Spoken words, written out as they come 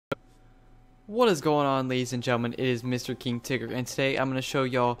What is going on, ladies and gentlemen? It is Mr. King Tigger, and today I'm going to show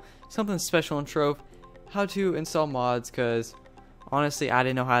y'all something special in Trove, how to install mods, because honestly I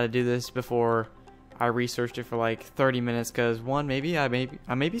didn't know how to do this before I researched it for like 30 minutes, because one, maybe I may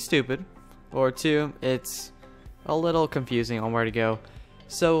be stupid, or two, it's a little confusing on where to go.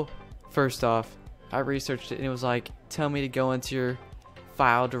 So first off, I researched it and it was like, tell me to go into your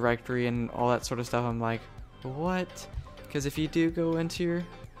file directory and all that sort of stuff. I'm like, what? Because if you do go into your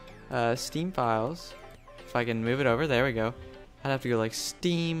Steam files, if I can move it over, there we go. I'd have to go like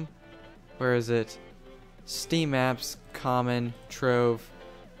Steam, where is it? Steam apps, common, Trove,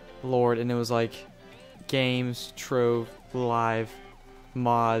 Lord, and it was like games, Trove, live,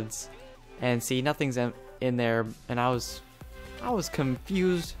 mods, and see, nothing's in there, and I was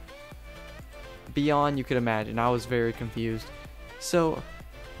confused beyond you could imagine. I was very confused. So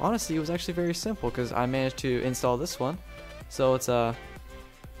honestly, it was actually very simple because I managed to install this one. So it's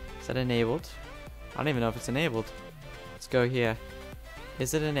is that enabled? I don't even know if it's enabled. Let's go here.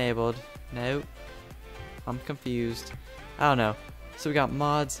 Is it enabled? No. I'm confused. I don't know. So we got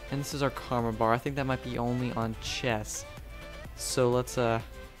mods, and this is our karma bar. I think that might be only on chess. So let's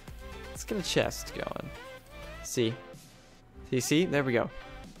get a chest going. See, there we go.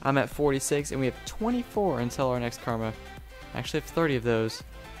 I'm at 46, and we have 24 until our next karma. I actually have 30 of those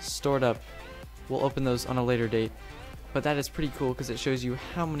stored up. We'll open those on a later date. But that is pretty cool because it shows you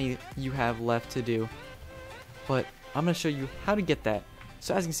how many you have left to do. But I'm going to show you how to get that.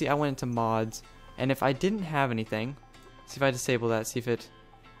 So as you can see, I went into mods, and if I didn't have anything, see if I disable that, see if it,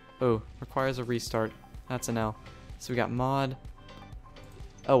 oh, requires a restart. That's an L. So we got mod.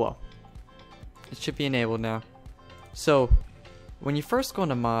 Oh well. It should be enabled now. So when you first go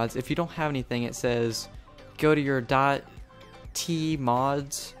into mods, if you don't have anything, it says go to your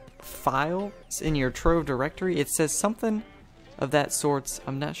 .tmods file in your Trove directory. It says something of that sorts.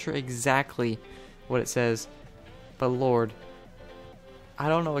 I'm not sure exactly what it says, but Lord, I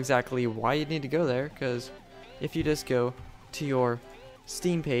don't know exactly why you need to go there, because if you just go to your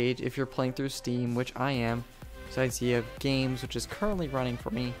Steam page, if you're playing through Steam, which I am, so I see you have games, which is currently running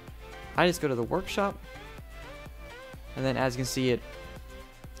for me. I just go to the workshop, and then as you can see, it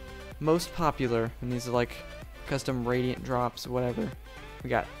most popular, and these are like custom radiant drops, whatever. We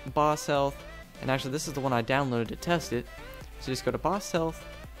got boss health, and actually this is the one I downloaded to test it. So just go to boss health,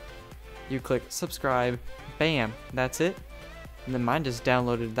 you click subscribe, bam, that's it. And then mine just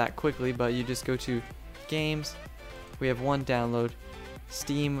downloaded that quickly, but you just go to games, we have one download,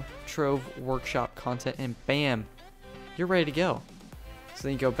 Steam Trove workshop content, and bam, you're ready to go. So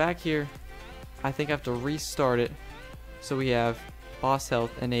then you go back here, I think I have to restart it, so we have boss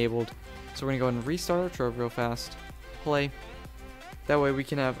health enabled. So we're gonna go ahead and restart our Trove real fast, play. That way we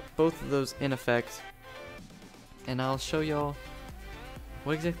can have both of those in effect, and I'll show y'all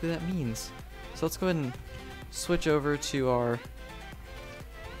what exactly that means. So let's go ahead and switch over to our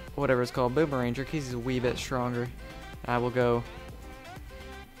whatever it's called, Boomeranger, because he's a wee bit stronger. I will go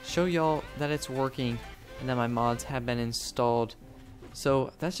show y'all that it's working and that my mods have been installed.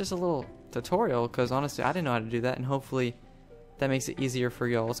 So that's just a little tutorial, because honestly I didn't know how to do that, and hopefully that makes it easier for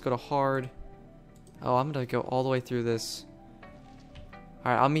y'all. Let's go to hard. Oh, I'm gonna go all the way through this.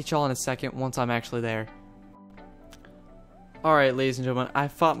 Alright, I'll meet y'all in a second once I'm actually there. Alright, ladies and gentlemen, I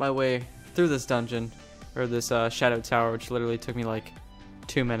fought my way through this dungeon, or this shadow tower, which literally took me like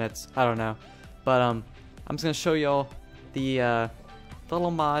 2 minutes. I don't know. But I'm just going to show y'all the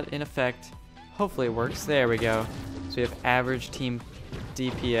little mod in effect. Hopefully it works. There we go. So we have average team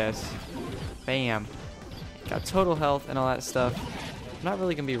DPS. Bam. Got total health and all that stuff. I'm not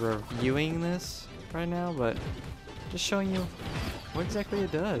really going to be reviewing this right now, but just showing you what exactly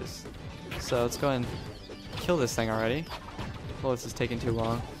it does. So let's go ahead and kill this thing already. Well, this is taking too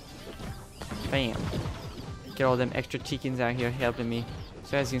long. Bam. Get all them extra chickens out here helping me.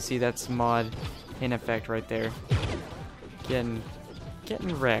 So as you can see, that's mod in effect right there. Getting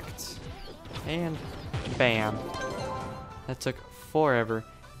wrecked. And bam. That took forever.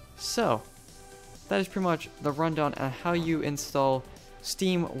 So that is pretty much the rundown on how you install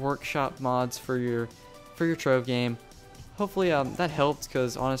Steam Workshop mods for your Trove game. Hopefully that helped,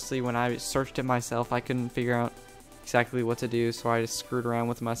 because honestly when I searched it myself I couldn't figure out exactly what to do, so I just screwed around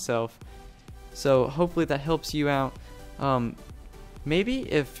with myself. So hopefully that helps you out.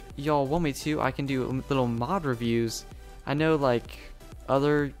 Maybe if y'all want me to, I can do little mod reviews. I know like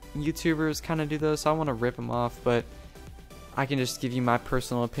other YouTubers kind of do those, so I want to rip them off, but I can just give you my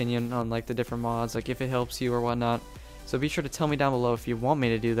personal opinion on like the different mods, like if it helps you or whatnot. So be sure to tell me down below if you want me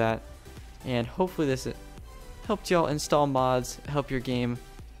to do that, and hopefully this helped y'all install mods, help your game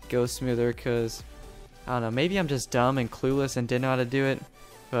go smoother, because I don't know, maybe I'm just dumb and clueless and didn't know how to do it,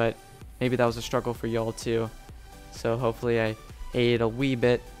 but maybe that was a struggle for y'all too. So hopefully I aided a wee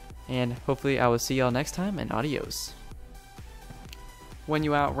bit, and hopefully I will see y'all next time, and adios. When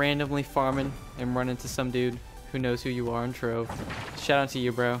you out randomly farming and run into some dude who knows who you are in Trove, shout out to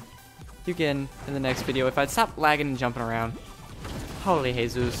you, bro. You can in the next video if I'd stop lagging and jumping around. Holy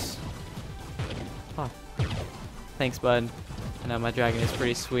Jesus. Oh. Thanks, bud. I know my dragon is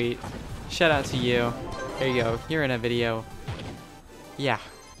pretty sweet. Shout out to you. There you go. You're in a video. Yeah.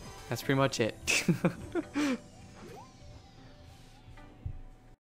 That's pretty much it.